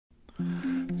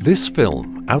This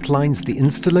film outlines the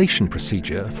installation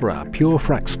procedure for our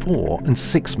Purefrax 4 and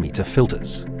 6 meter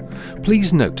filters.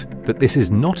 Please note that this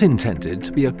is not intended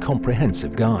to be a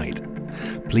comprehensive guide.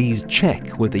 Please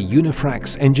check with the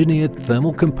Unifrax Engineered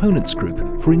Thermal Components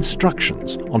Group for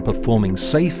instructions on performing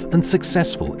safe and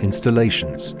successful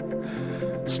installations.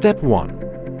 Step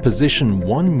 1. Position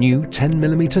one new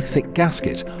 10mm thick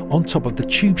gasket on top of the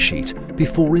tube sheet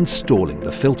before installing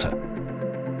the filter.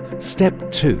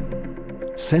 Step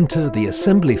 2. Center the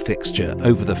assembly fixture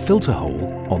over the filter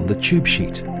hole on the tube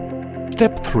sheet.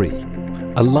 Step 3.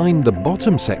 Align the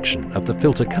bottom section of the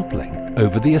filter coupling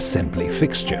over the assembly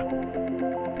fixture.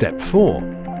 Step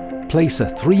 4. Place a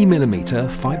 3mm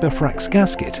Fiberfrax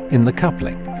gasket in the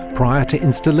coupling prior to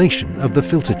installation of the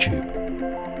filter tube.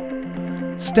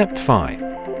 Step 5.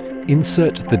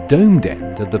 Insert the domed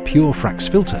end of the Purefrax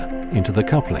filter into the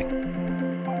coupling.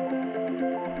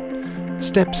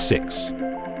 Step 6.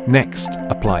 Next,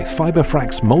 apply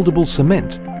Fiberfrax moldable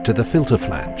cement to the filter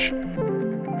flange.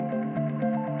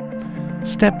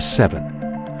 Step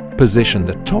 7. Position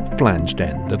the top flanged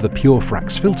end of the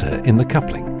Purefrax filter in the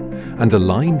coupling and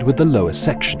aligned with the lower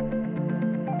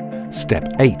section. Step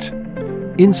 8.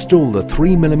 Install the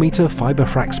 3mm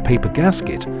Fiberfrax paper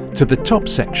gasket to the top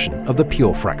section of the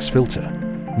Purefrax filter.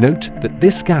 Note that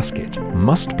this gasket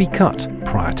must be cut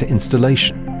prior to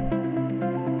installation.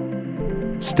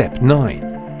 Step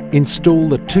 9. Install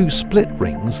the two split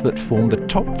rings that form the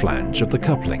top flange of the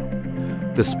coupling.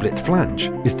 The split flange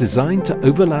is designed to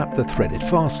overlap the threaded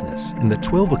fasteners in the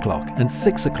 12 o'clock and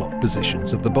 6 o'clock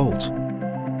positions of the bolt.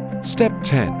 Step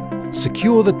 10.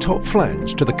 Secure the top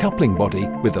flange to the coupling body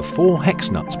with the 4 hex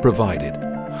nuts provided.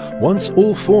 Once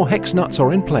all 4 hex nuts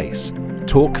are in place,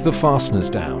 torque the fasteners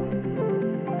down.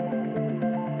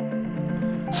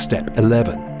 Step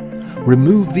 11.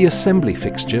 Remove the assembly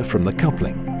fixture from the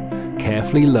coupling.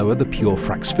 Carefully lower the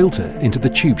Purefrax filter into the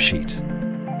tube sheet.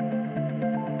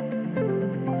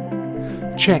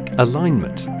 Check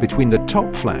alignment between the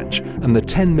top flange and the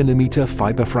 10mm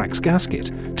Fiberfrax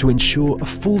gasket to ensure a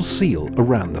full seal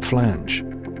around the flange.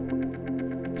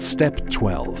 Step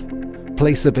 12.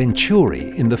 Place a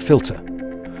venturi in the filter.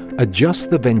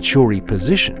 Adjust the venturi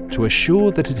position to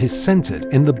assure that it is centered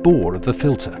in the bore of the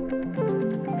filter.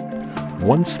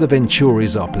 Once the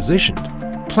venturis are positioned,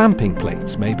 clamping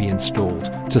plates may be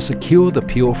installed to secure the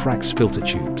Purefrax filter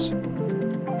tubes.